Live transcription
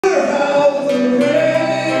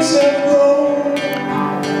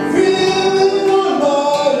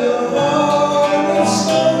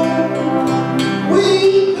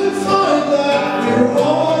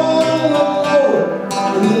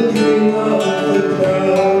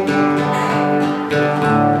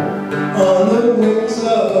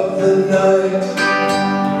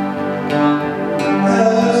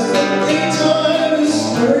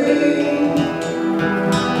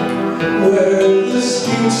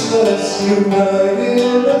speechless, united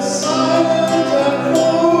in a silent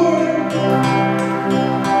accord,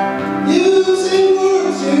 using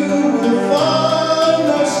words you will find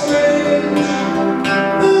are strange,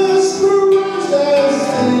 mesmerized as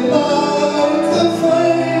they light the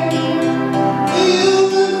flame. Feel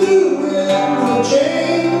the new wind will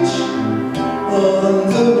change on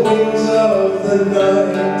the wings of the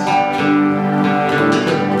night.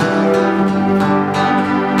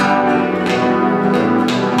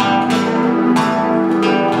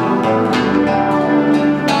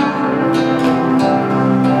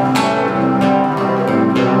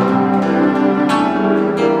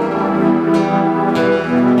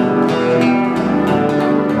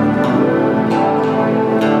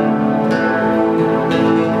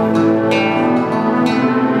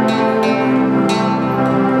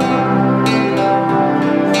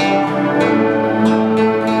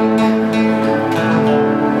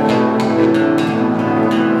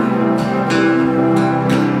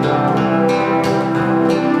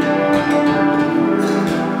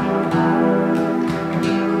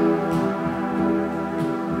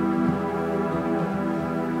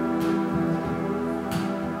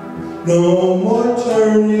 No more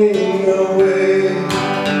turning away.